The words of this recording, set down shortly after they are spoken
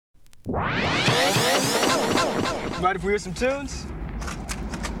Mind if we hear some tunes?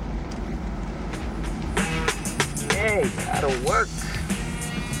 Hey, that'll work.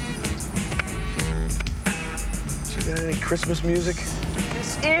 You got any Christmas music?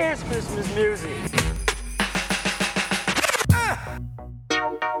 This is Christmas music. I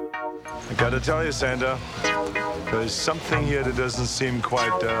gotta tell you, Santa, there's something here that doesn't seem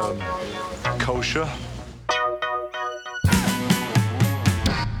quite, kosher.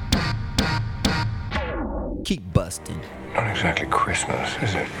 Keep busting. Not exactly Christmas,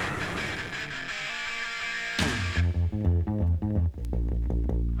 is it?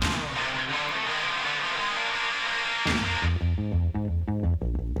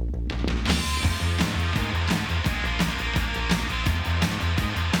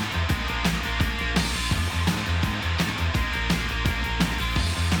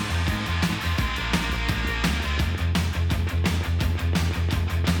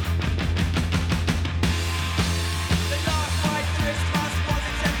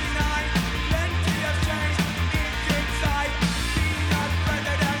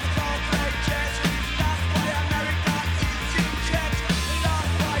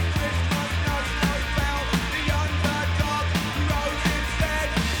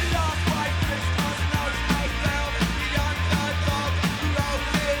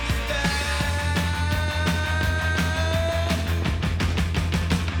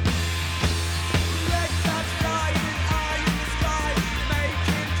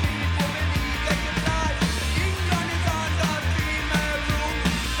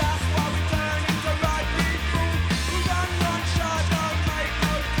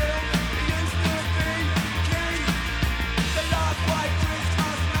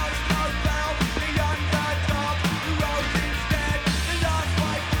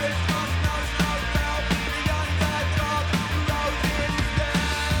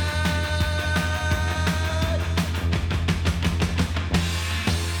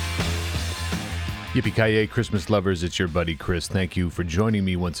 Yippee-ki-yay, Christmas lovers, it's your buddy Chris. Thank you for joining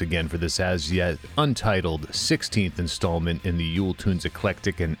me once again for this as-yet untitled 16th installment in the Yule Tunes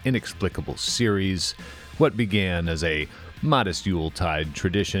Eclectic and Inexplicable series. What began as a modest Yuletide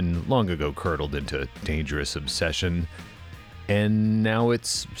tradition long ago curdled into dangerous obsession. And now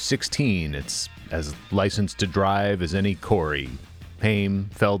it's 16. It's as licensed to drive as any Corey, Haim,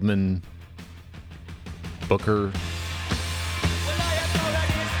 Feldman, Booker.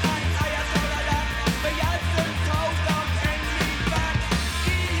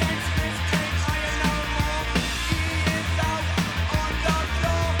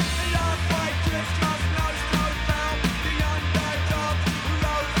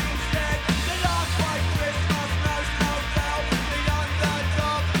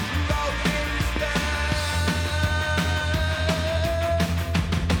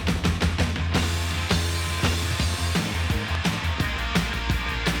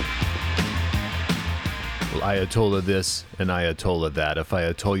 Ayatollah this and Ayatollah that. If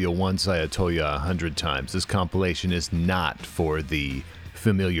I told you once, I told you 100 times. This compilation is not for the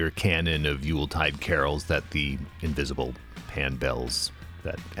familiar canon of Yuletide carols that the invisible handbells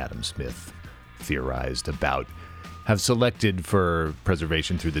that Adam Smith theorized about have selected for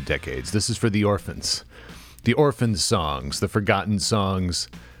preservation through the decades. This is for the orphans. The orphans' songs, the forgotten songs.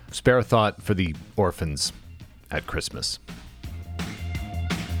 Spare a thought for the orphans at Christmas.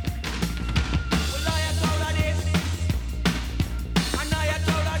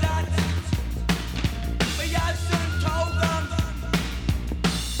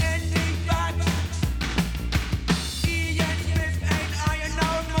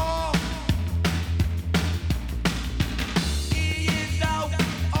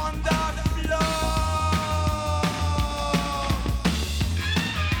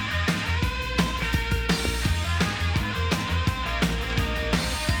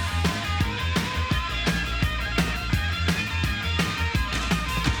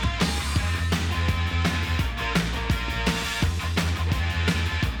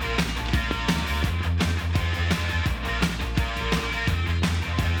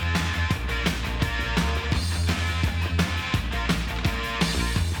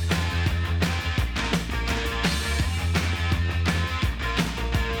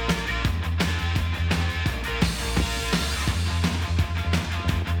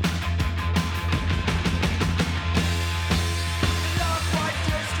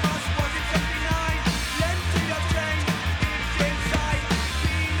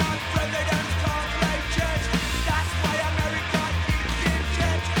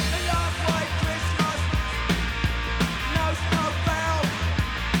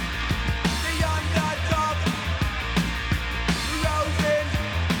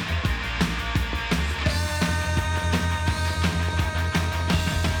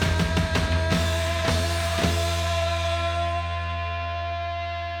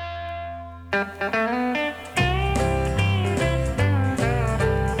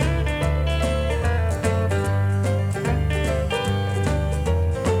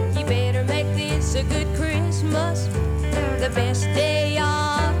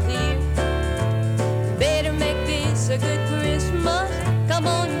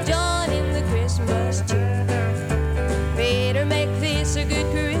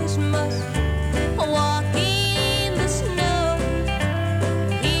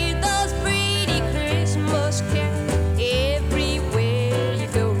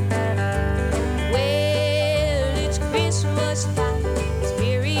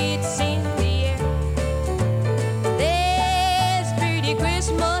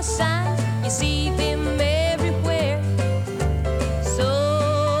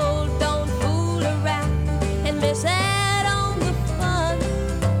 miss out on the fun.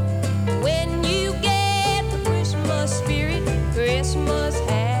 When you get the Christmas spirit, Christmas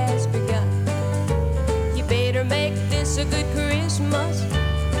has begun. You better make this a good Christmas,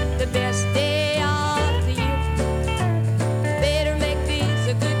 the best day of the year. Better make this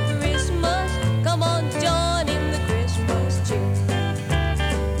a good Christmas. Come on, join in the Christmas cheer.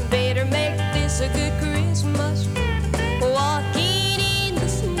 Better make this a good Christmas. Walking in the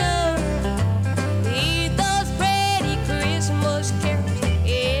snow, hear those pretty Christmas carols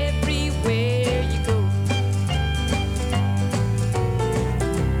everywhere you go.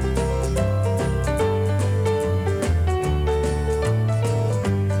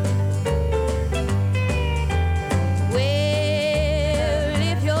 Well,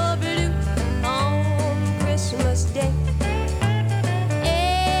 if you're blue on Christmas Day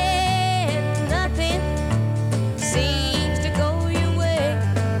and nothing seems to go your way,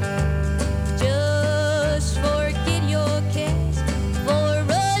 just forget your cares for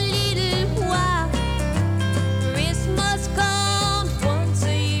a little while. Christmas comes once a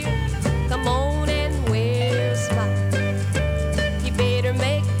year. Come on and wear a smile. You better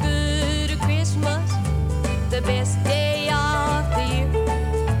make good a Christmas, the best day of the year.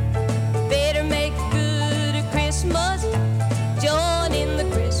 Better make good a Christmas, join in the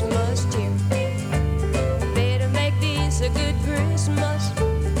Christmas cheer. Better make this a good Christmas,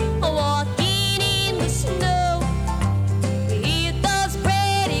 walking in the snow. Hear those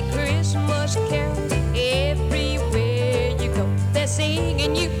pretty Christmas carols everywhere you go. They're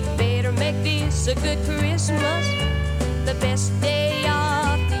singing, you better make this a good Christmas, the best day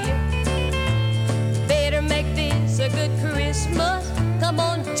of the year. Better make this a good Christmas. Come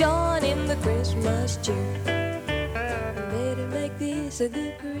on, join in the Christmas cheer. Better make this a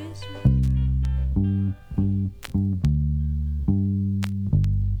good Christmas.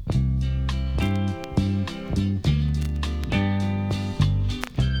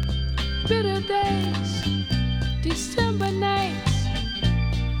 Bitter days, December nights,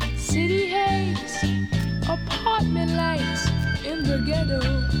 city haze, apartment lights in the ghetto.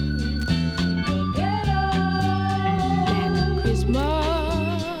 And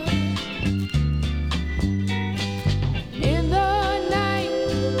Christmas in the night,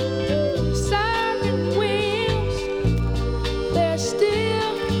 siren wheels, they're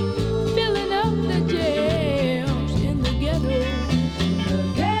still filling up the jails in the ghetto.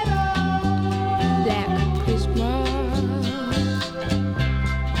 Black Christmas.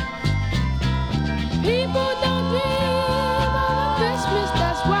 People don't dream of a Christmas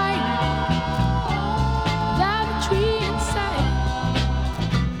that's right.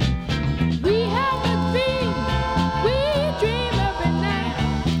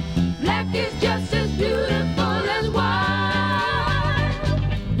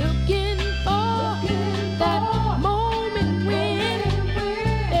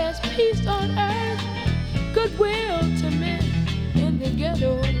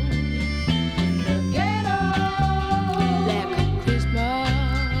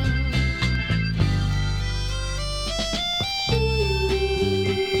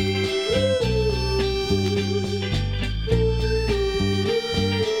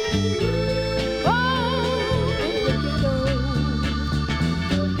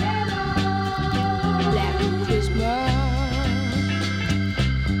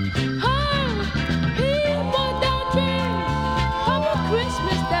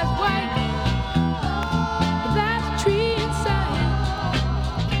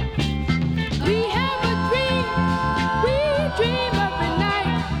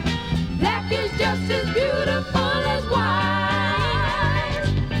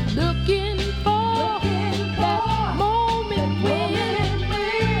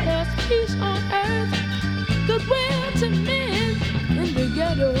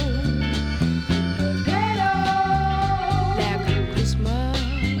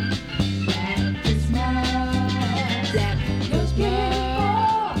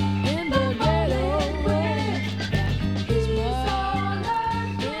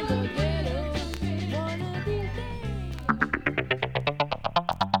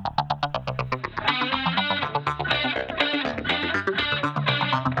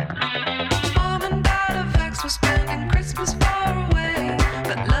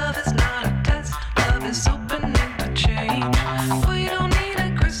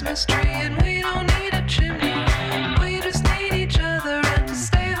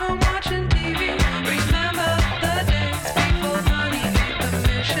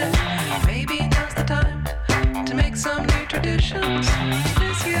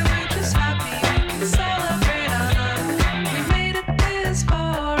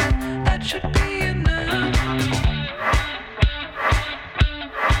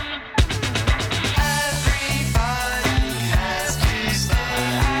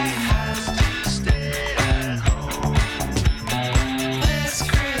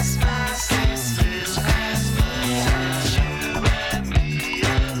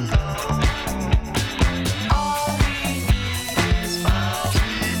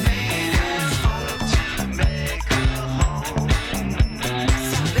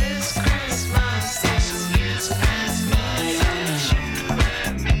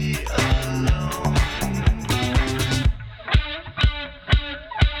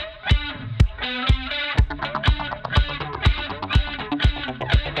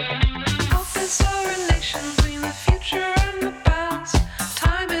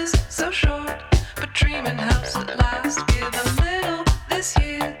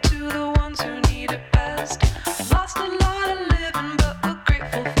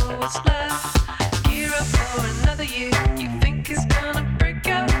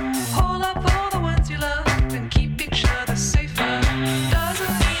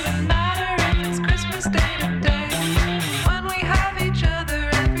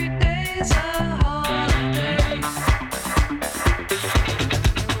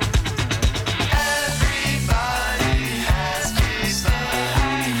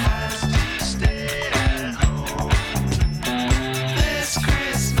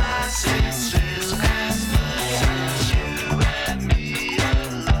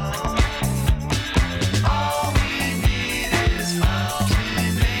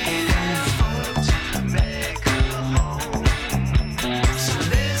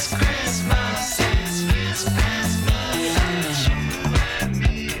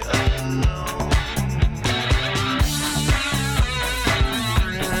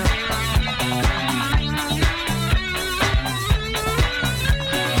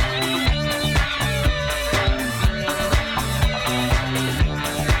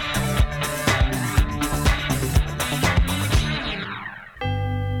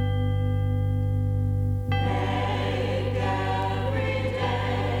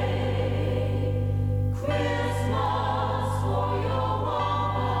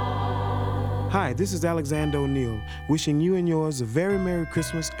 Hi, this is Alexander O'Neill, wishing you and yours a very Merry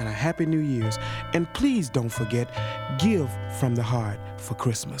Christmas and a Happy New Year's. And please don't forget, give from the heart for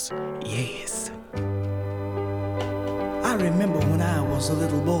Christmas. Yes. I remember when I was a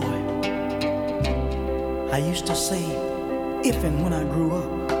little boy, I used to say, if and when I grew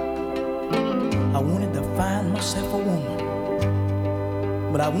up, I wanted to find myself a woman.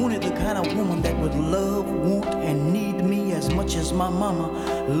 But I wanted the kind of woman that would love, want, and need me as much as my mama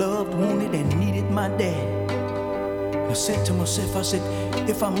loved, wanted, and needed my dad. I said to myself, I said,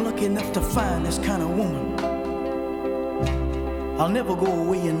 if I'm lucky enough to find this kind of woman, I'll never go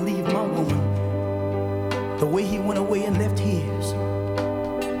away and leave my woman the way he went away and left his.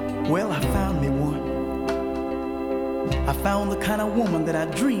 Well, I found me one. I found the kind of woman that I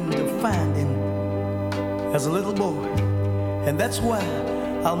dreamed of finding as a little boy. And that's why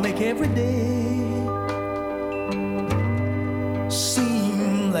I'll make every day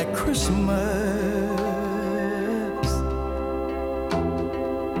seem like Christmas.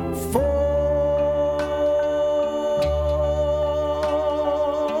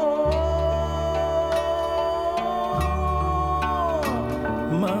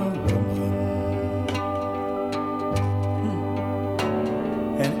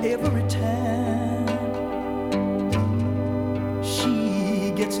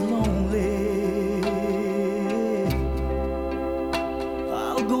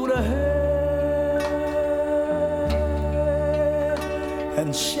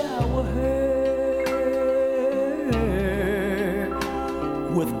 And shower her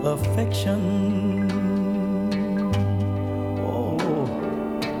with affection. Oh,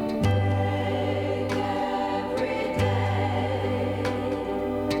 take every day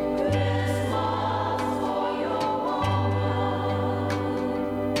Christmas for your woman.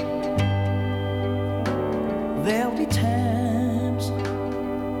 There'll be times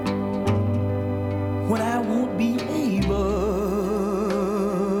when I won't be able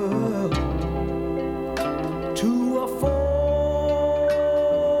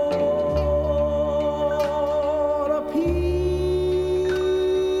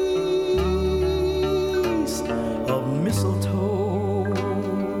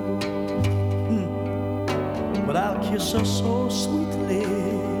her so sweetly,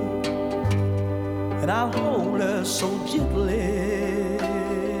 and I'll hold her so gently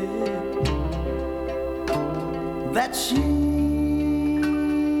that she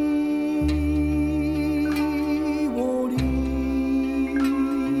won't even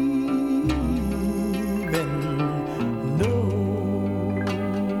know.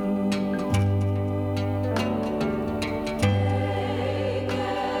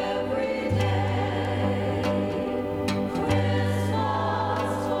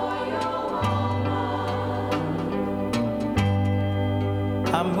 Take every day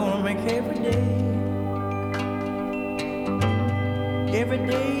I'm gonna make every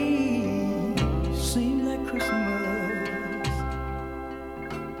day seem like Christmas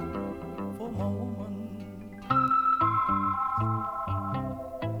for my woman.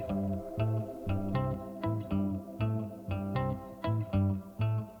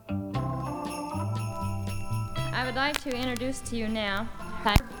 I would like to introduce to you now.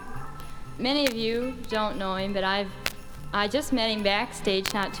 Many of you don't know him, but I just met him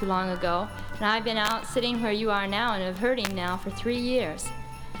backstage not too long ago, and I've been out sitting where you are now and have heard him now for 3 years.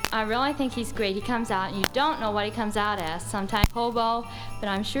 I really think he's great. He comes out, and you don't know what he comes out as. Sometimes hobo, but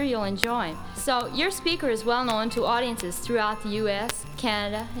I'm sure you'll enjoy him. So your speaker is well known to audiences throughout the U.S.,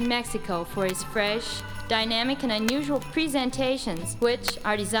 Canada, and Mexico for his fresh, dynamic, and unusual presentations, which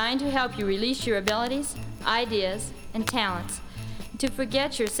are designed to help you release your abilities, ideas, and talents, to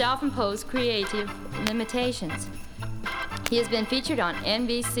forget your self-imposed creative limitations. He has been featured on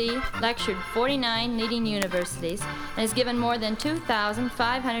NBC, lectured 49 leading universities, and has given more than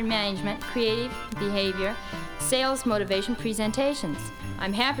 2,500 management, creative, behavior, sales motivation presentations.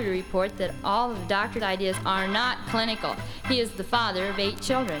 I'm happy to report that all of the doctored ideas are not clinical. He is the father of 8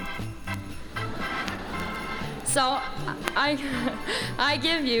 children. So I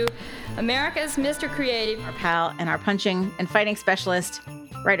give you America's Mr. Creative, our pal and our punching and fighting specialist,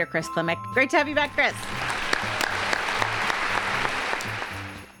 writer Chris Klimek. Great to have you back, Chris.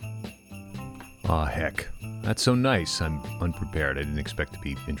 Aw, heck. That's so nice. I'm unprepared. I didn't expect to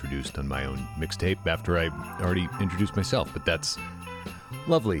be introduced on my own mixtape after I already introduced myself, but that's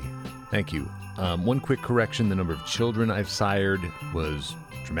lovely. Thank you. One quick correction. The number of children I've sired was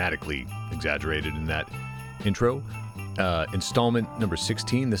dramatically exaggerated in that intro. Installment number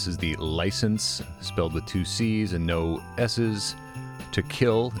 16. This is the license, spelled with 2 C's and no S's, to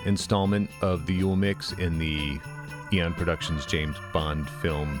Kill installment of the Yulemix in the Eon Productions James Bond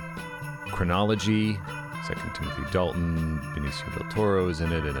film chronology. 2 Timothy Dalton, Benicio del Toro is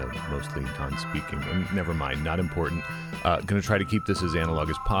in it, and a mostly non-speaking. Never mind, not important. Going to try to keep this as analog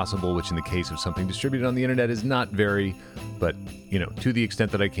as possible, which in the case of something distributed on the internet is not very, but, to the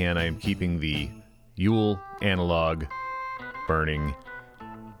extent that I can, I am keeping the Yule analog burning.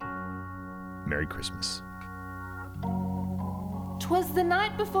 Merry Christmas. 'Twas the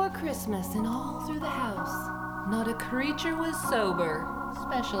night before Christmas, and all through the house, not a creature was sober,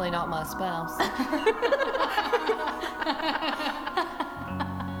 especially not my spouse.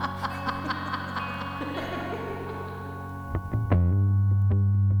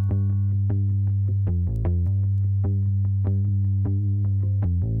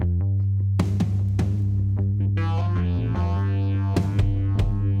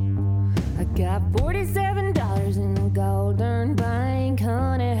 I got $47 in the golden bank,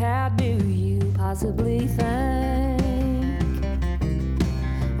 honey. How do you possibly think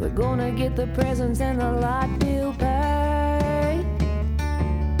we're gonna get the presents and the light bill paid?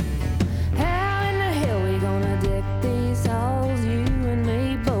 How in the hell we gonna deck these halls? You and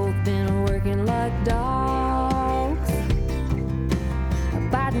me both been working like dogs,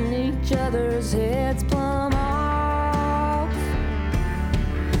 biting each other's heads plumb off,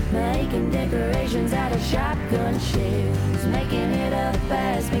 making decorations out of shotgun shells, making it up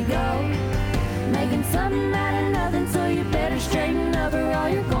as we go, making something out of nothing, so you better straighten up or all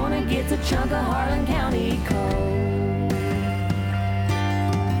you're gonna get's a chunk of Harlan County coal.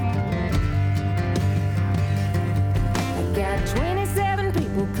 I got 27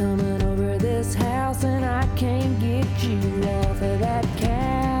 people coming over this house, and I can't get you off of that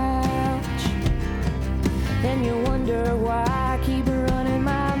couch, and you wonder why I keep running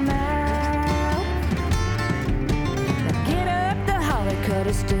my mouth. Now get up the holly, cut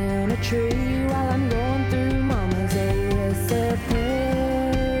us down a tree while I'm going through mama's old recipes.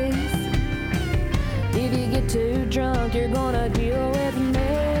 If you get too drunk, you're gonna deal with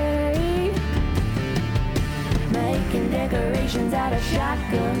me, making decorations out of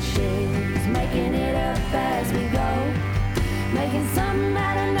shotgun shells, making it up as we go, making something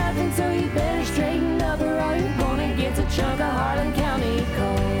out of nothing, so you better straighten up or all you're gonna get's a chunk of Harlan County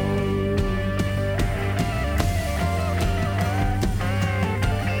coal.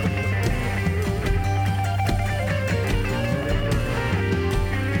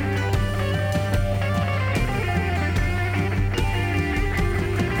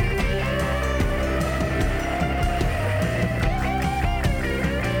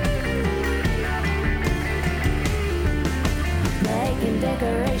 Making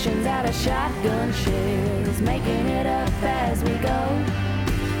decorations out of shotgun shells, making it up as we go,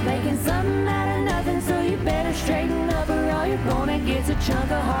 making something out of nothing, so you better straighten up or all you're gonna get's a chunk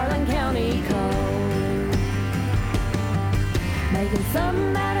of Harlan County coal. Making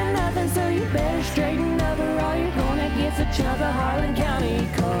something out of nothing, so you better straighten up or all you're gonna get's a chunk of Harlan County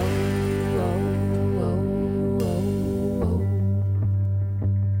coal.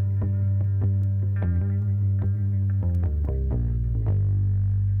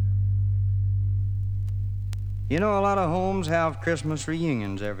 You know, a lot of homes have Christmas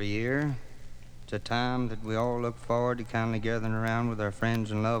reunions every year. It's a time that we all look forward to kindly gathering around with our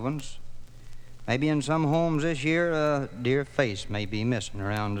friends and loved ones. Maybe in some homes this year, a dear face may be missing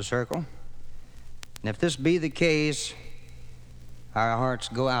around the circle. And if this be the case, our hearts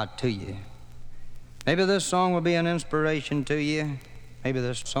go out to you. Maybe this song will be an inspiration to you. Maybe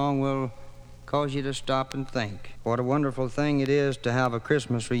this song will cause you to stop and think what a wonderful thing it is to have a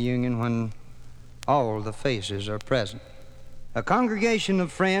Christmas reunion when all the faces are present. A congregation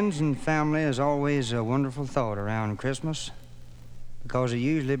of friends and family is always a wonderful thought around Christmas, because it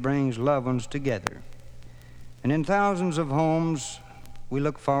usually brings loved ones together. And in thousands of homes, we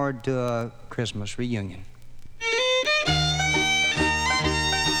look forward to a Christmas reunion.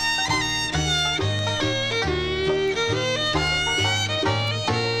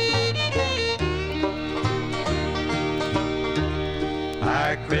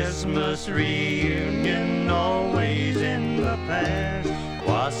 Our Christmas reunion, always in the past,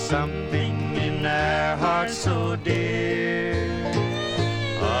 was something in our hearts so dear.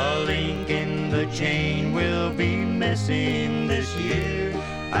 A link in the chain will be missing this year.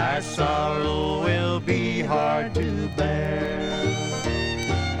 Our sorrow will be hard to bear.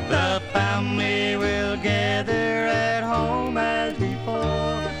 The family will gather at home as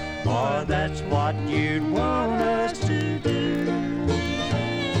before, for that's what you'd want us to do.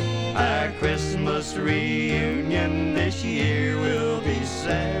 Our Christmas reunion this year will be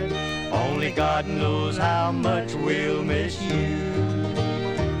sad. Only God knows how much we'll miss you.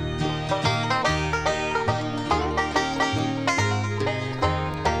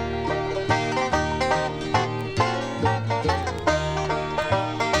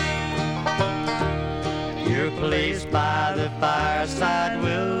 night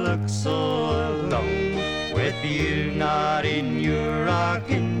will look so alone with you not in your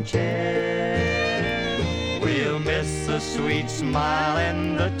rocking chair. We'll miss the sweet smile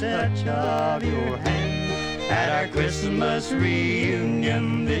and the touch of your hand at our Christmas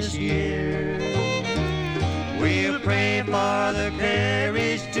reunion this year. We'll pray for the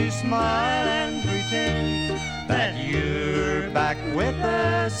courage to smile and pretend that you're back with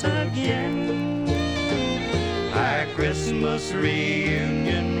us again. Our Christmas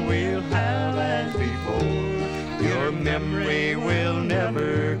reunion we'll have as before. Your memory will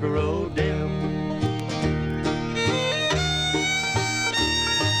never grow dim.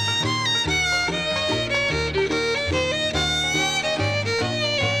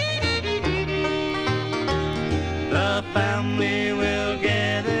 The family will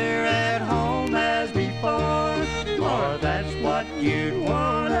gather at home as before, for that's what you'd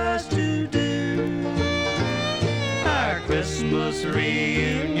want us to do. Our Christmas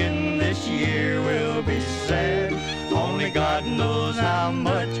reunion this year will be sad. Only God knows how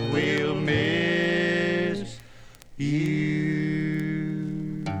much we'll miss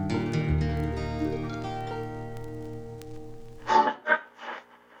you.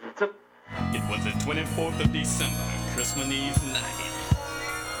 It was the 24th of December, Christmas Eve night.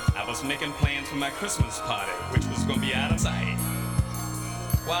 I was making plans for my Christmas party, which was gonna be out of sight.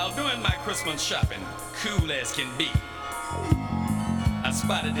 While doing my Christmas shopping, cool as can be, I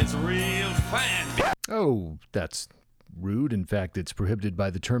spotted this real fine. Oh, that's rude. In fact, it's prohibited by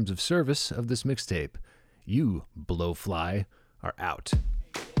the terms of service of this mixtape. You, blowfly, are out.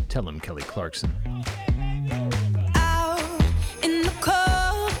 Tell him, Kelly Clarkson. Out in the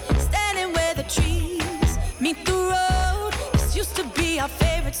cold, standing where the trees meet the road. This used to be our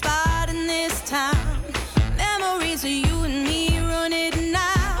favorite spot in this town. Memories of you and me running now.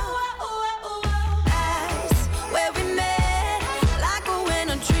 That's where we met, like a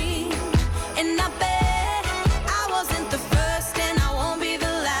winter dream. And I bet I wasn't the first and I won't be the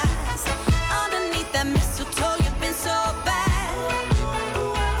last. Underneath that mistletoe, you've been so bad.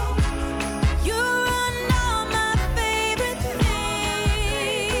 You run all my favorite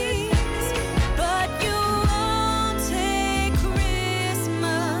things, but you won't take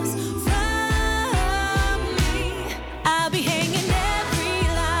Christmas from me. I'll be hanging every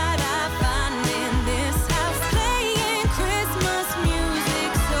light I find in this house, playing Christmas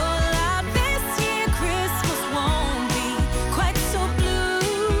music so loud. This year Christmas won't be quite so blue,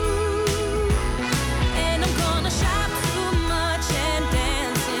 and I'm gonna shop too much and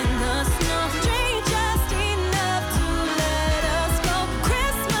dance in the snow. Drink just enough to let us go.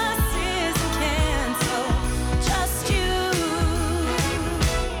 Christmas isn't canceled, just you.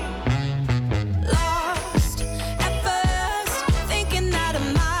 Lost at first, thinking that I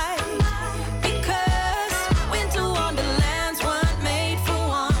might be cursed. Winter wonderlands weren't made for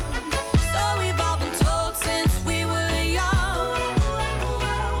one, so we've all been told since we were young.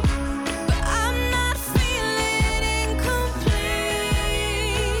 But I'm not feeling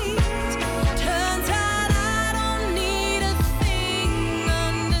incomplete. Turns out I don't need a thing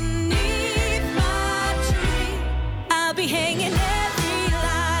underneath my tree. I'll be hanging every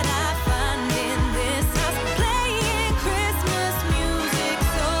light I find in this house, playing Christmas music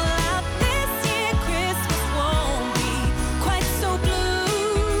so loud. This year Christmas won't be quite so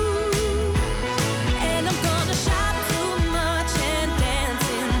blue, and I'm gonna shop too much and dance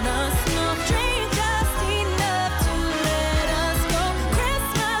in the snow. Drink just enough to let us go.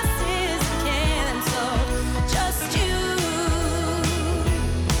 Christmas isn't canceled, just you.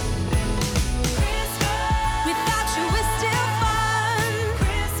 Without you it's still fun.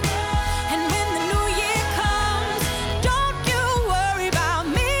 And when the new year comes, don't you worry about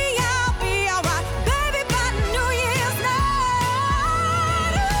me, I'll be alright, baby, by New Year's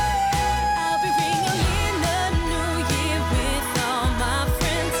night. I'll be ringing in the new year with all my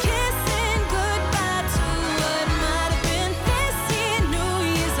friends, kissing goodbye to what might have been. This year, New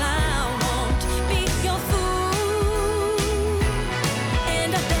Year's, I won't be your fool.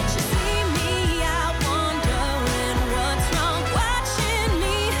 And I bet you see me out wondering what's wrong, watching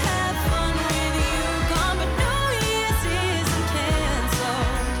me have fun with you gone. But New Year's isn't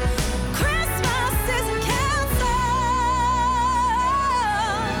canceled, Christmas isn't canceled,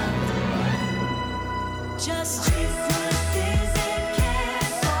 just Christmas isn't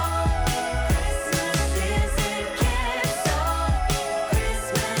canceled, Christmas isn't canceled,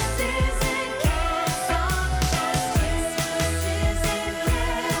 Christmas isn't canceled, just Christmas isn't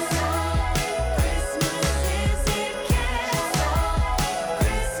canceled, Christmas isn't canceled,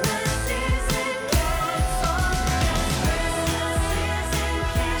 Christmas isn't canceled,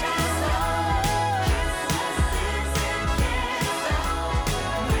 Christmas isn't canceled.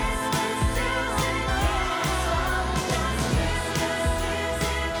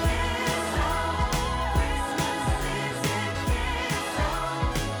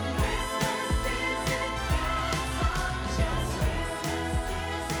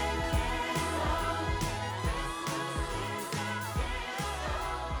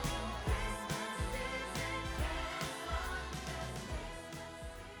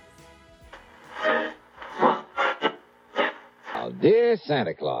 Dear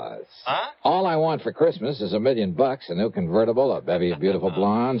Santa Claus, all I want for Christmas is $1 million, a new convertible, a bevy of beautiful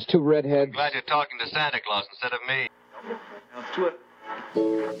blondes, 2 redheads. Glad you're talking to Santa Claus instead of me. Let's do it.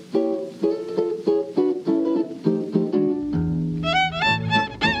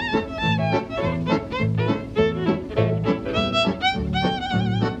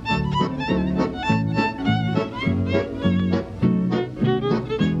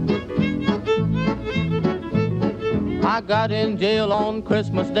 I got in jail on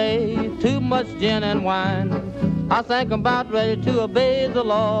Christmas Day, too much gin and wine. I think I'm about ready to obey the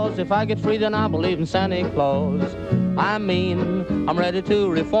laws. If I get free, then I believe in Santa Claus. I mean, I'm ready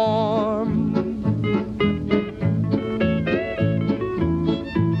to reform.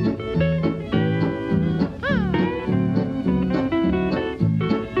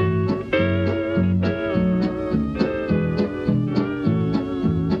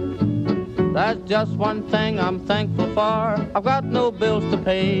 That's just one thing I'm thankful for. I've got no bills to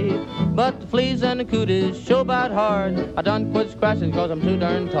pay, but the fleas and the cooties show bad hard. I done quit scratching 'cause I'm too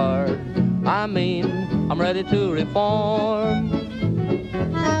darn tired. I mean, I'm ready to reform.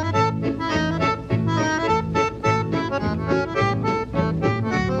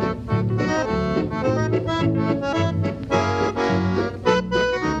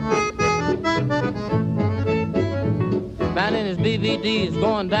 Man in his BVD's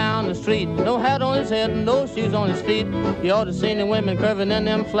going down the street. No hat on his head and no shoes on his feet. You ought to seen the women curving in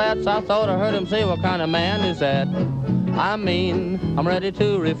them flats. I thought I heard him say, what kind of man is that? I mean, I'm ready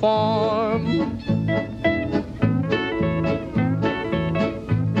to reform.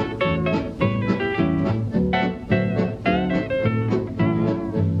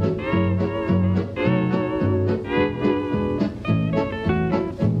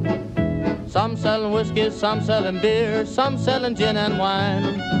 Some selling whiskey, some selling beer, some selling gin and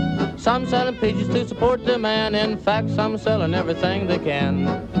wine. Some selling peaches to support the man. In fact, some selling everything they can.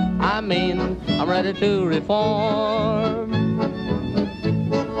 I mean, I'm ready to reform.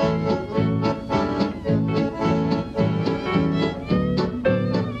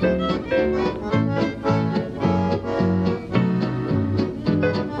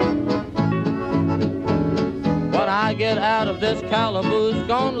 I get out of this calaboose,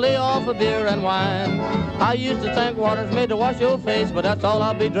 gonna lay off a beer and wine. I used to think water's made to wash your face, but that's all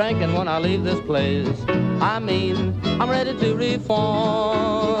I'll be drinking when I leave this place. I mean, I'm ready to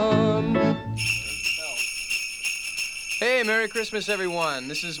reform. Hey, Merry Christmas, everyone.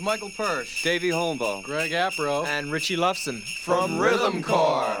 This is Michael Persh, Davey Holmbo, Greg Appro, and Richie Lufson from Rhythm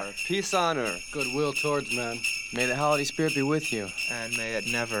Corps. Peace on earth. Goodwill towards men. May the holiday spirit be with you. And may it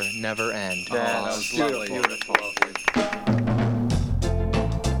never, never end. That was beautiful.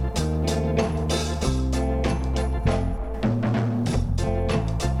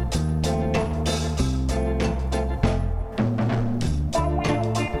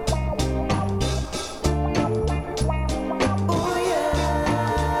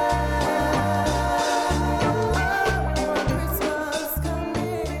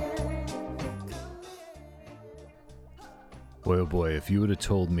 Boy, oh boy, if you would have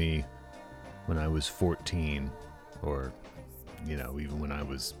told me when I was 14, or, even when I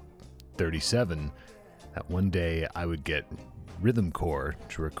was 37, that one day I would get Rhythm Corps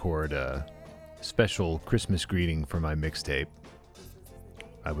to record a special Christmas greeting for my mixtape,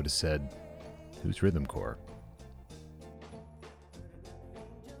 I would have said, who's Rhythm Corps?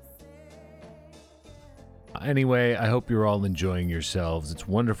 Anyway, I hope you're all enjoying yourselves. It's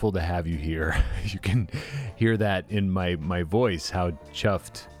wonderful to have you here. You can hear that in my voice, how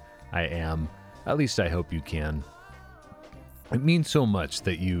chuffed I am. At least I hope you can. It means so much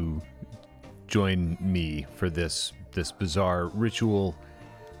that you join me for this bizarre ritual,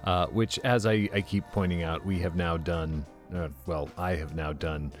 which, as I keep pointing out, we have now done, I have now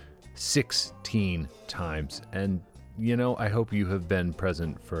done 16 times. And I hope you have been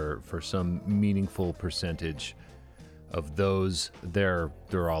present for some meaningful percentage of those. They're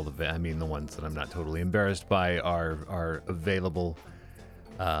all the ones that I'm not totally embarrassed by are available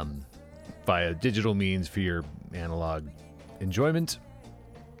via digital means for your analog enjoyment.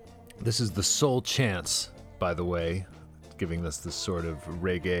 This is the Soul Chance, by the way, giving us this sort of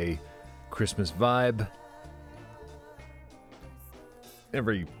reggae Christmas vibe.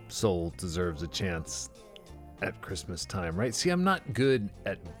 Every soul deserves a chance at Christmas time, right? See, I'm not good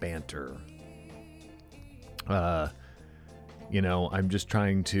at banter. I'm just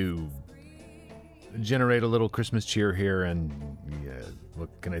trying to generate a little Christmas cheer here, and what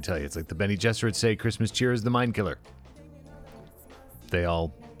can I tell you? It's like the Benny Gesserit would say, Christmas cheer is the mind killer. They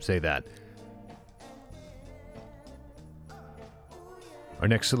all say that. Our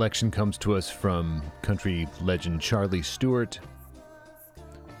next selection comes to us from country legend Charlie Stewart.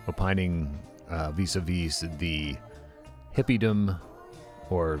 opining vis-a-vis the hippiedom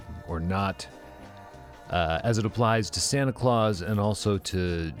or not as it applies to Santa Claus and also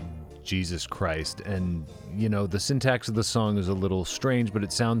to Jesus Christ. And, you know, the syntax of the song is a little strange, but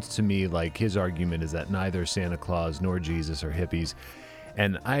it sounds to me like his argument is that neither Santa Claus nor Jesus are hippies.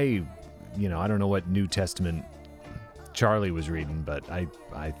 And I don't know what New Testament Charlie was reading, but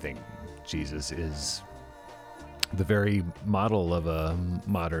I think Jesus is the very model of a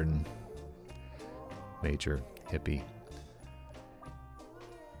modern major hippie.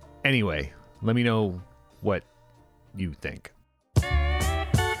 Anyway, let me know what you think.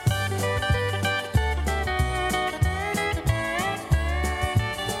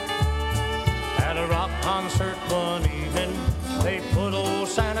 At a rock concert one evening, they put old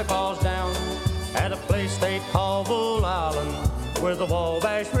Santa Claus down at a place they call Bull Island, with the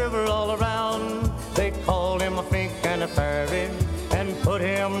Wabash River all around. They called him a fink and a fairy and put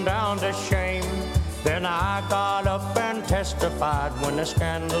him down to shame. Then I got up and testified when they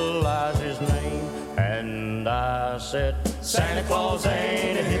scandalized his name. And I said, Santa Claus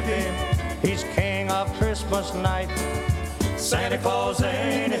ain't a hippie, he's king of Christmas night. Santa Claus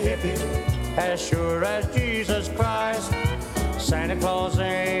ain't a hippie, as sure as Jesus Christ. Santa Claus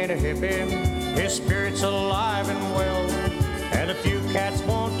ain't a hippie, his spirit's alive and well. And if you cats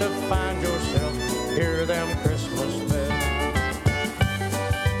want to find yourself, hear them Christmas bells.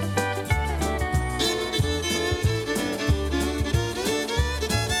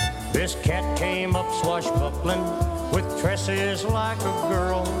 This cat came up swashbuckling with tresses like a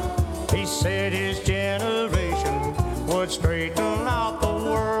girl. He said his generation would straighten out the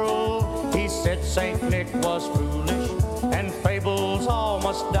world. He said Saint Nick was foolish and fables all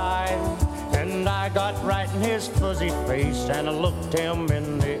must die. And I got right in his fuzzy face and I looked him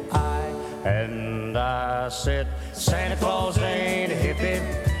in the eye. And I said, Santa Claus ain't a hippie,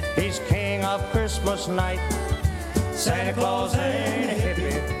 he's king of Christmas night. Santa Claus ain't a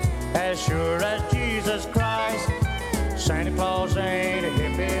hippie, as sure as Jesus Christ. Santa Claus ain't a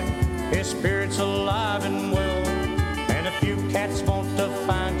hippie, his spirit's alive and well. And if you cats want to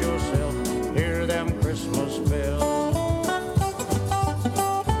find yourself, hear them Christmas bells.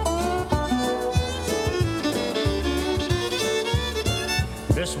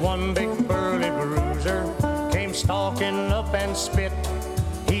 This one big burly bruiser came stalking up and spit.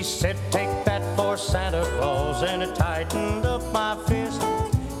 He said, take that for Santa Claus, and it tightened up my fist.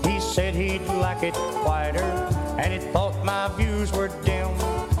 He said he'd like it quieter, and he thought my views were dim.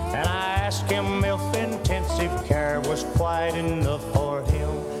 And I asked him if intensive care was quite enough for him.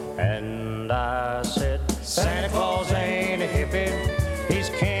 And I said, Santa Claus ain't a hippie, he's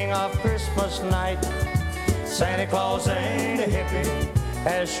king of Christmas night. Santa Claus ain't a hippie,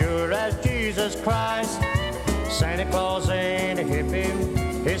 as sure as Jesus Christ. Santa Claus ain't a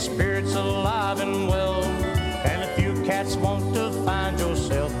hippie, his spirit's alive and well. And if you cats want to find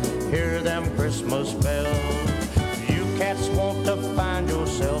yourself, hear them Christmas bells. You cats want to find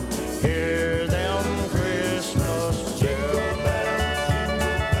yourself, hear them Christmas bells.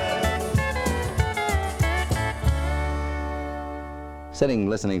 Sitting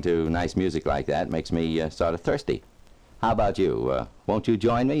listening to nice music like that makes me sort of thirsty. How about you? Won't you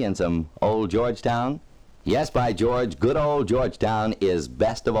join me in some old Georgetown? Yes, by George, good old Georgetown is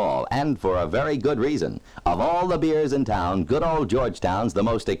best of all, and for a very good reason. Of all the beers in town, good old Georgetown's the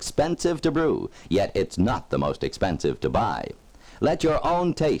most expensive to brew, yet it's not the most expensive to buy. Let your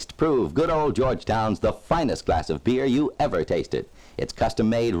own taste prove good old Georgetown's the finest glass of beer you ever tasted. It's custom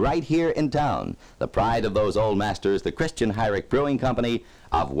made right here in town, the pride of those old masters, the Christian Heinrich Brewing Company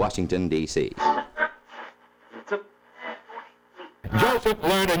of Washington, D.C. Joseph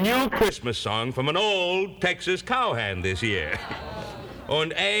learned a new Christmas song from an old Texas cowhand this year.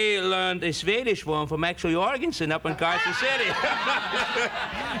 And I learned a Swedish one from Axel Jorgensen up in Carson City.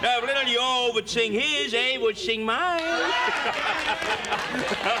 If little Jo would sing his, I would sing mine. Yeah,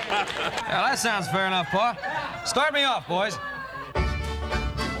 that sounds fair enough, Pa. Start me off, boys.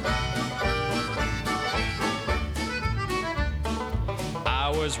 I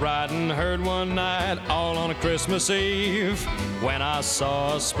was riding herd one night, all on a Christmas Eve, when I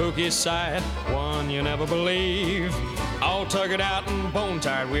saw a spooky sight, one you never believe. All tuckered out and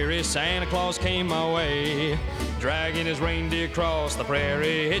bone-tired weary, Santa Claus came my way, dragging his reindeer across the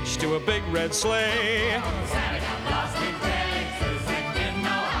prairie, hitched to a big red sleigh. Santa got lost in Texas and didn't know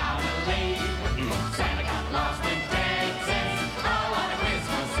how to leave. Santa got lost in Texas, all on a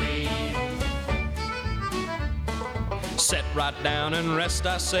Christmas Eve. Set right down and rest,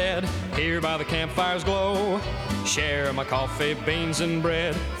 I said, here by the campfire's glow. Share my coffee, beans, and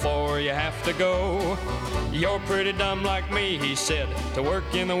bread, for you have to go. You're pretty dumb like me, he said, to work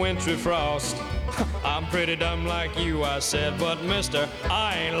in the wintry frost. I'm pretty dumb like you, I said, but mister,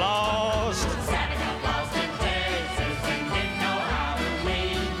 I ain't lost. Santa got lost in Texas and didn't know how to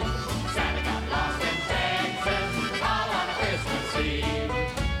read. Santa got lost in Texas all on a Christmas Eve.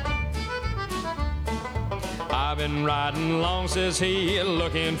 I've been riding long, says he,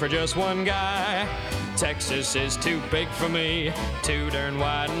 looking for just one guy. Texas is too big for me, too darn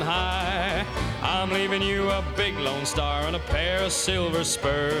wide and high. I'm leaving you a big Lone Star and a pair of silver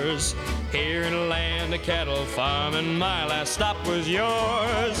spurs. Here in a land of cattle farming, my last stop was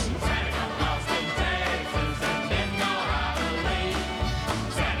yours. Santa got lost in Texas and didn't know how to read.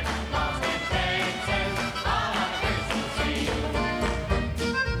 Santa got lost in Texas all on a Christmas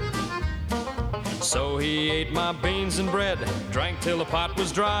Eve. So he ate my beans and bread, drank till the pot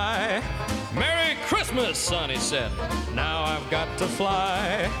was dry. Merry Christmas, son, he said, now I've got to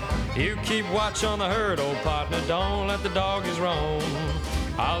fly. You keep watch on the herd, old partner, don't let the doggies roam.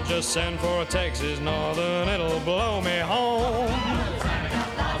 I'll just send for a Texas Northern, it'll blow me home. Santa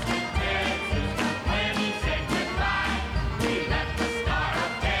got lost in Texas when he said goodbye. He left the star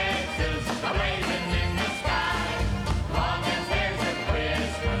of Texas blazing in the sky. Long as there's a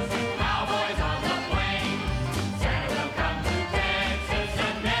Christmas and cowboys on the plain, Santa will come to Texas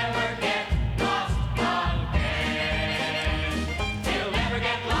and never get lost again. He'll never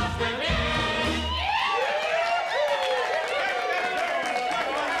get lost again.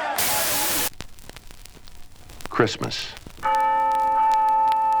 Christmas.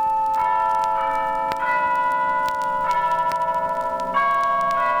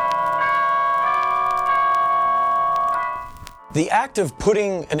 The act of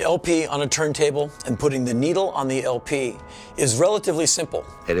putting an LP on a turntable and putting the needle on the LP is relatively simple.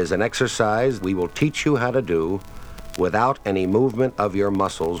 It is an exercise we will teach you how to do without any movement of your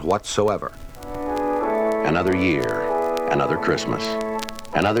muscles whatsoever. Another year, another Christmas,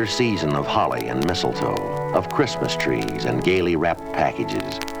 another season of holly and mistletoe, of Christmas trees and gaily wrapped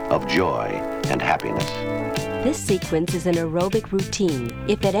packages, of joy and happiness. This sequence is an aerobic routine.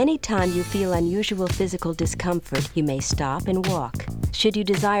 If at any time you feel unusual physical discomfort, you may stop and walk. Should you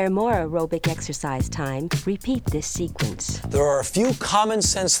desire more aerobic exercise time, repeat this sequence. There are a few common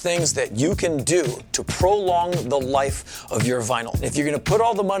sense things that you can do to prolong the life of your vinyl. If you're going to put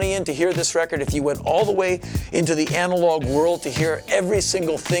all the money in to hear this record, if you went all the way into the analog world to hear every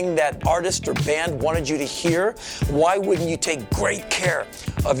single thing that artist or band wanted you to hear, why wouldn't you take great care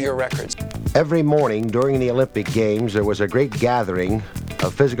of your records? Every morning during the Olympic Games, there was a great gathering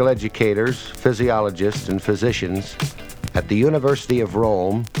of physical educators, physiologists, and physicians at the University of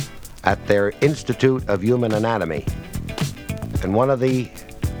Rome at their Institute of Human Anatomy. And one of the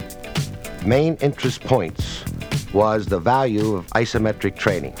main interest points was the value of isometric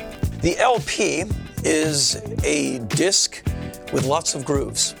training. The LP is a disc with lots of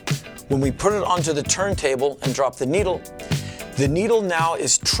grooves. When we put it onto the turntable and drop the needle now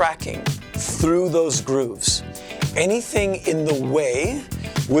is tracking through those grooves. Anything in the way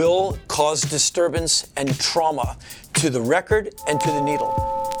will cause disturbance and trauma to the record and to the needle.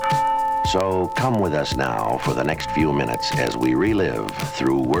 So come with us now for the next few minutes as we relive,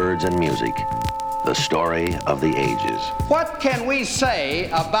 through words and music, the story of the ages. What can we say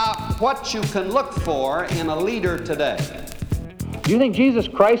about what you can look for in a leader today? Do you think Jesus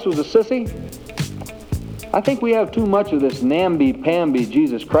Christ was a sissy? I think we have too much of this namby-pamby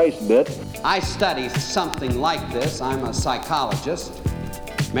Jesus Christ bit. I study something like this. I'm a psychologist.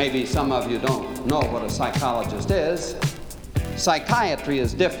 Maybe some of you don't know what a psychologist is. Psychiatry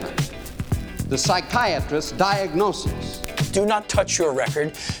is different. The psychiatrist diagnoses. Do not touch your record.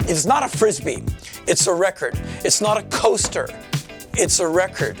 It's not a Frisbee. It's a record. It's not a coaster. It's a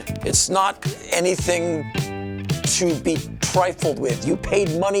record. It's not anything to be trifled with. You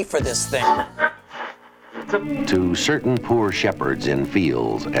paid money for this thing. To certain poor shepherds in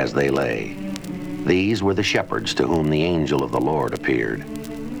fields as they lay. These were the shepherds to whom the angel of the Lord appeared.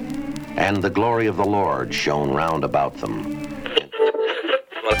 And the glory of the Lord shone round about them.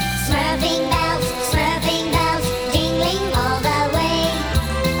 Swerving bells, jingling all the way.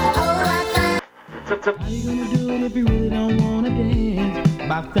 Oh, what fun. How you gonna do it if you really don't wanna dance?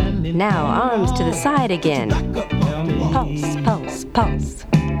 By standing Now on the arms to the wall. side again. Pulse, Pulse, pulse.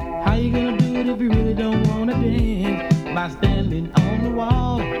 How you gonna do it if you really don't wanna dance? By standing on the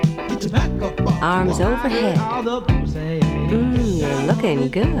wall. Get your back up off Arms the wall. overhead. All the people say, You're looking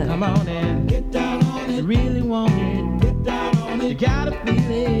good. come on and get down on it. You really want it. Get down on it. You gotta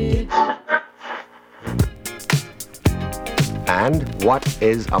feel it. And what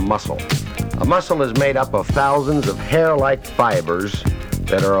is a muscle? A muscle is made up of thousands of hair-like fibers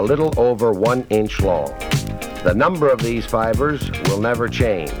that are a little over 1 inch long. The number of these fibers will never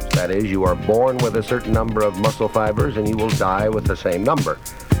change. That is, you are born with a certain number of muscle fibers and you will die with the same number.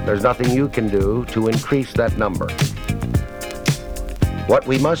 There's nothing you can do to increase that number. What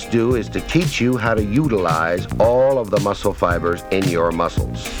we must do is to teach you how to utilize all of the muscle fibers in your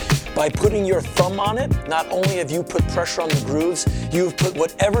muscles. By putting your thumb on it, not only have you put pressure on the grooves, you've put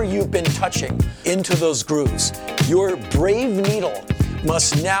whatever you've been touching into those grooves. Your brave needle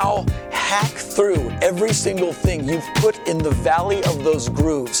must now hack through every single thing you've put in the valley of those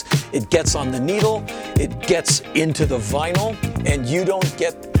grooves. It gets on the needle, it gets into the vinyl, and you don't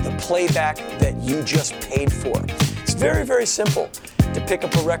get the playback that you just paid for. It's very, very simple to pick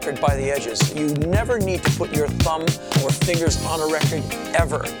up a record by the edges. You never need to put your thumb or fingers on a record,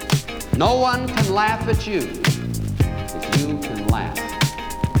 ever. No one can laugh at you if you can laugh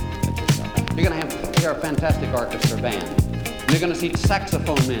at yourself. You're going to hear a fantastic orchestra band. You're going to see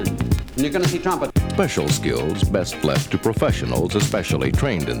saxophone men, and you're going to see trumpet. Special skills best left to professionals especially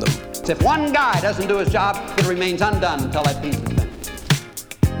trained in them. If one guy doesn't do his job, it remains undone until that piece is finished.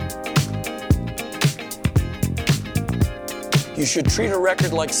 You should treat a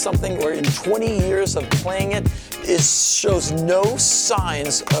record like something where in 20 years of playing it, shows no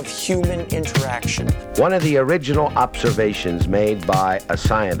signs of human interaction. One of the original observations made by a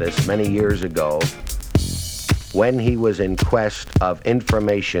scientist many years ago, when he was in quest of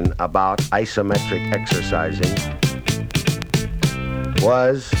information about isometric exercising,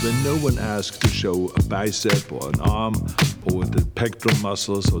 was when no one asks to show a bicep or an arm or the pectoral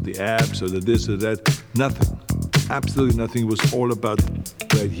muscles or the abs or the this or that, nothing, absolutely nothing. It was all about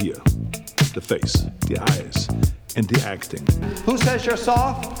right here, the face, the eyes, and the acting. Who says you're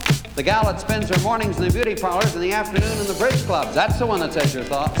soft? The gal that spends her mornings in the beauty parlors and the afternoon in the bridge clubs. That's the one that says you're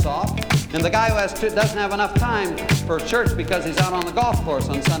soft. And the guy who doesn't have enough time for church because he's out on the golf course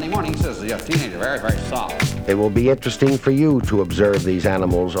on Sunday morning, he says, you're a teenager, very, very soft. It will be interesting for you to observe these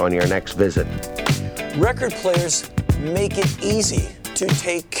animals on your next visit. Record players make it easy to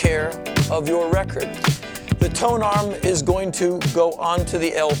take care of your record. The tone arm is going to go onto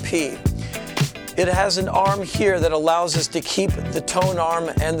the LP. It has an arm here that allows us to keep the tone arm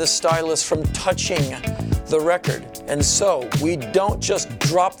and the stylus from touching the record. And so we don't just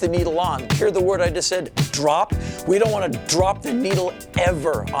drop the needle on. Hear the word I just said, drop? We don't want to drop the needle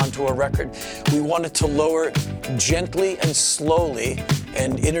ever onto a record. We want it to lower gently and slowly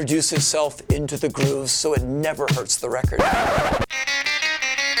and introduce itself into the grooves so it never hurts the record.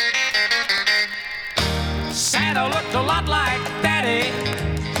 Santa looked a lot like Daddy.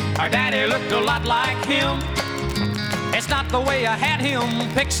 Our Daddy looked a lot like him. It's not the way I had him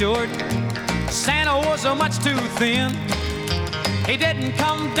pictured. Santa was much too thin. He didn't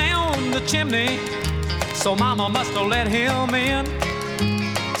come down the chimney, so Mama must have let him in.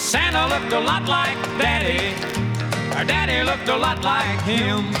 Santa looked a lot like Daddy. Our Daddy looked a lot like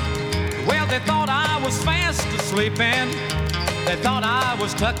him. Well, they thought I was fast asleep and they thought I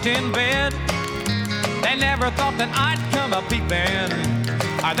was tucked in bed. They never thought that I'd come a peeping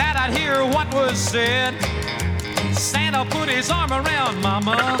or that I'd hear what was said. Santa put his arm around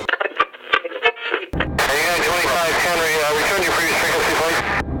Mama.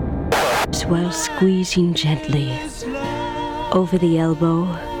 While squeezing gently over the elbow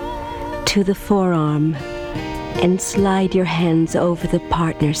to the forearm and slide your hands over the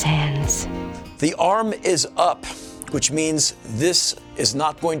partner's hands. The arm is up, which means this is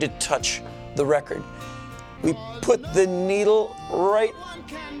not going to touch the record. We put the needle right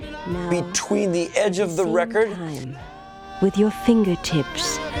now, between the edge of the record. With your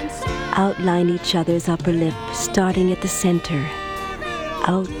fingertips, outline each other's upper lip, starting at the center,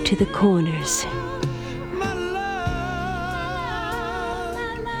 out to the corners,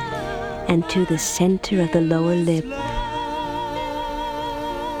 and to the center of the lower lip.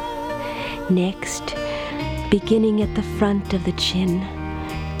 Next, beginning at the front of the chin,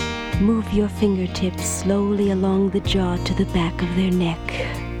 move your fingertips slowly along the jaw to the back of their neck.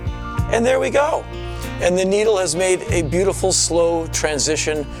 And there we go. And the needle has made a beautiful, slow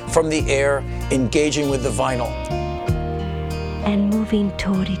transition from the air, engaging with the vinyl. And moving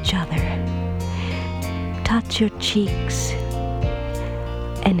toward each other. Touch your cheeks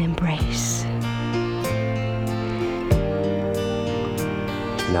and embrace.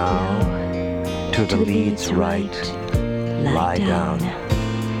 Now, to the leads right, lie down,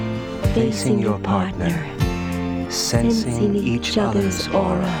 facing your partner, sensing each other's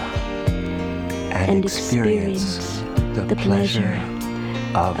aura, and experience the pleasure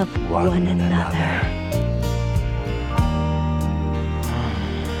of one another.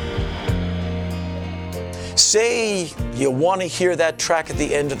 Say you want to hear that track at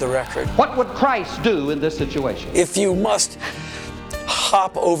the end of the record. What would Christ do in this situation? If you must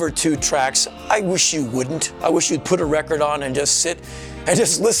hop over 2 tracks, I wish you wouldn't. I wish you'd put a record on and just sit and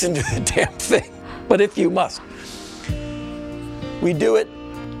just listen to the damn thing. But if you must. We do it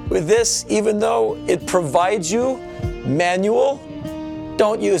with this, even though it provides you manual,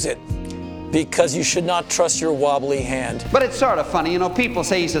 don't use it, because you should not trust your wobbly hand. But it's sort of funny, you know, people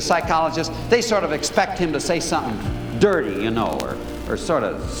say he's a psychologist, they sort of expect him to say something dirty, you know, or sort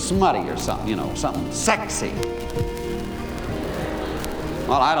of smutty or something, you know, something sexy.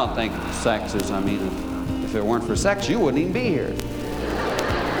 Well, I don't think sex is, I mean, if it weren't for sex, you wouldn't even be here.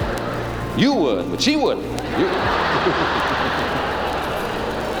 You would, but she wouldn't.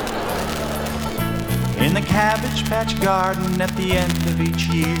 In the Cabbage Patch Garden at the end of each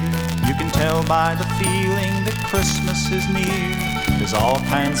year, you can tell by the feeling that Christmas is near. There's all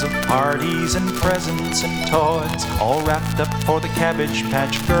kinds of parties and presents and toys, all wrapped up for the Cabbage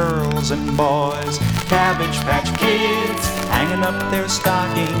Patch girls and boys. Cabbage Patch Kids, hanging up their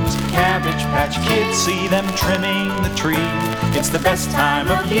stockings. Cabbage Patch Kids, see them trimming the tree. It's the best time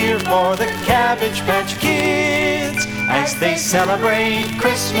of year for the Cabbage Patch Kids, as they celebrate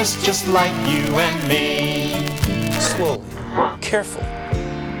Christmas just like you and me. Slowly, carefully,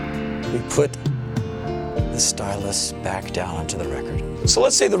 we put the stylus back down onto the record. So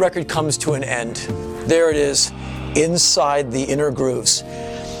let's say the record comes to an end. There it is, inside the inner grooves.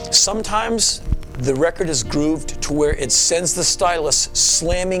 Sometimes the record is grooved to where it sends the stylus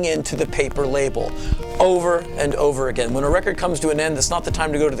slamming into the paper label over and over again. When a record comes to an end, it's not the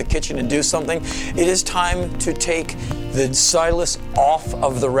time to go to the kitchen and do something. It is time to take the stylus off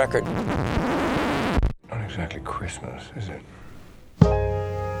of the record. Not exactly Christmas, is it?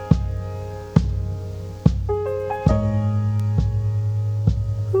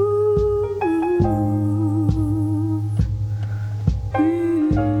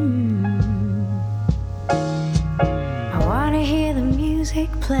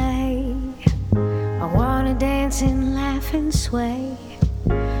 Play. I wanna dance and laugh and sway.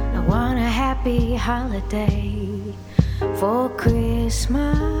 I want a happy holiday for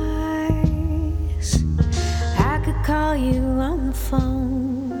Christmas. I could call you on the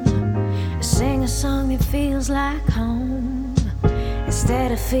phone, sing a song that feels like home,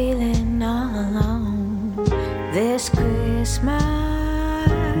 instead of feeling all alone this Christmas.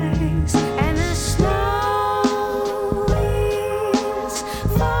 And the snow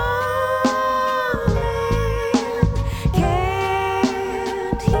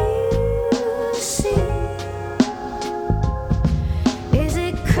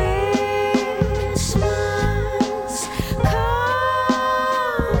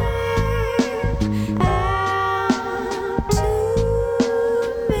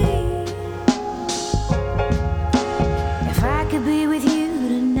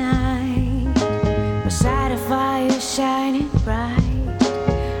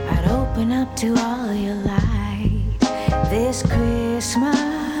to all your light this Christmas.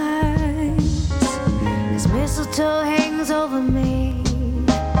 As mistletoe hangs over me,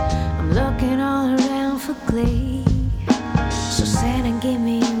 I'm looking all around for glee. So Santa, give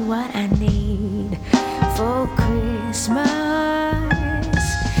me what I need for Christmas.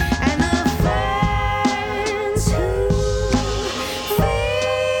 And the friends who feel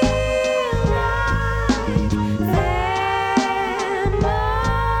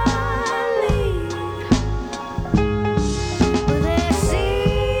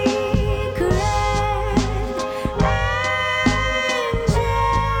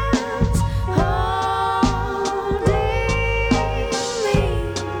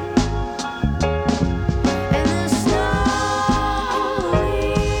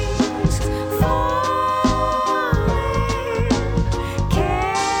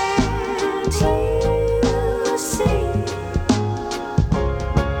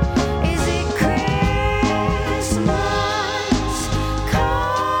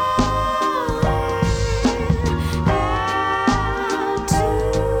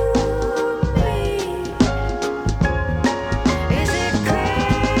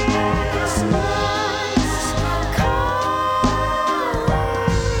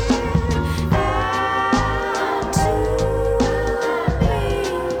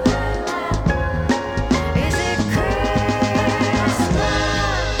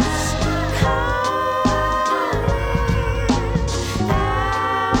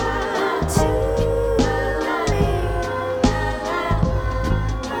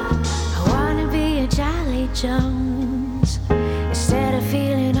like Jones. Instead of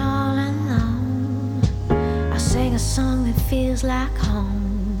feeling all alone, I'll sing a song that feels like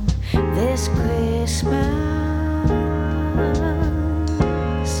home this Christmas.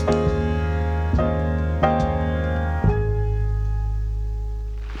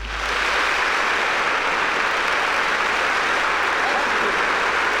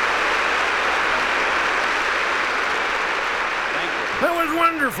 That was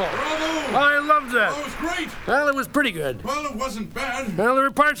wonderful. Bravo! I loved that. That was great. Well, it was pretty good. Well, it wasn't bad. Well, there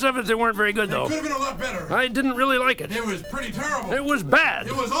were parts of it that weren't very good, though. It could have been a lot better. I didn't really like it. It was pretty terrible. It was bad.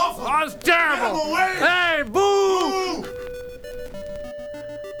 It was awful. Oh, it was terrible. Get him away. Hey, boo!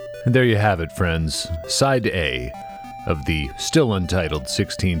 And there you have it, friends. Side A of the still untitled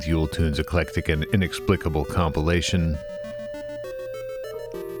 16th Yule Tunes Eclectic and Inexplicable compilation.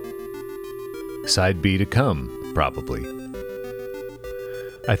 Side B to come, probably.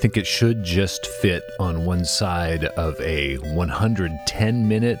 I think it should just fit on one side of a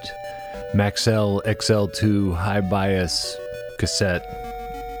 110-minute Maxell XL2 high bias cassette.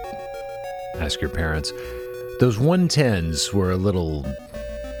 Ask your parents. Those 110s were a little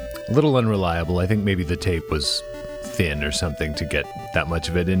unreliable. I think maybe the tape was thin or something to get that much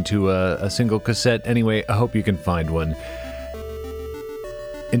of it into a single cassette. Anyway, I hope you can find one.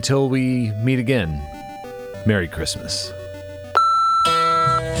 Until we meet again, Merry Christmas.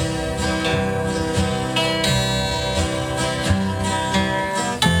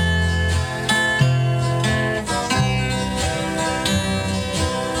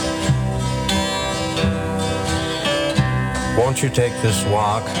 Won't you take this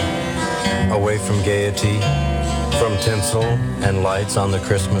walk away from gaiety, from tinsel and lights on the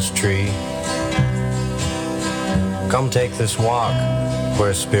Christmas tree? Come take this walk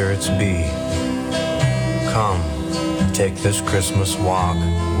where spirits be. Come, take this Christmas walk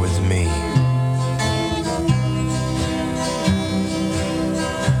with me.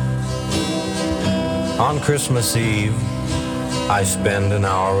 On Christmas Eve, I spend an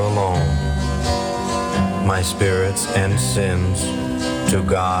hour alone. My spirits and sins, to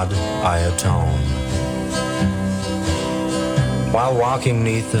God I atone. While walking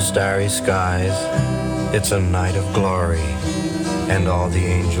 'neath the starry skies, it's a night of glory, and all the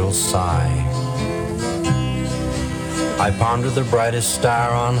angels sigh. I ponder the brightest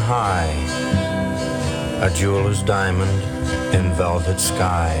star on high, a jeweler's diamond in velvet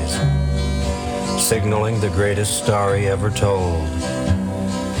skies, signaling the greatest story ever told,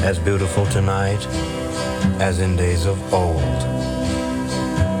 as beautiful tonight as in days of old.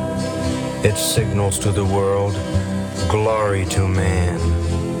 It signals to the world, glory to man,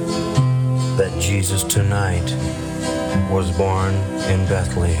 that Jesus tonight was born in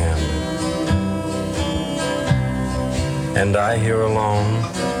Bethlehem. And I here alone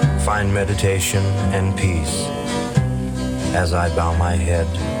find meditation and peace as I bow my head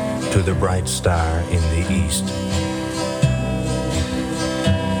to the bright star in the east.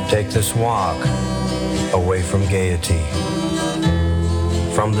 Take this walk away from gaiety,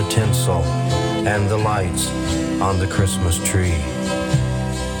 from the tinsel and the lights on the Christmas tree.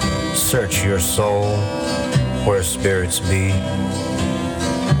 Search your soul where spirits be.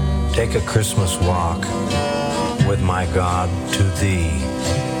 Take a Christmas walk with my God to thee.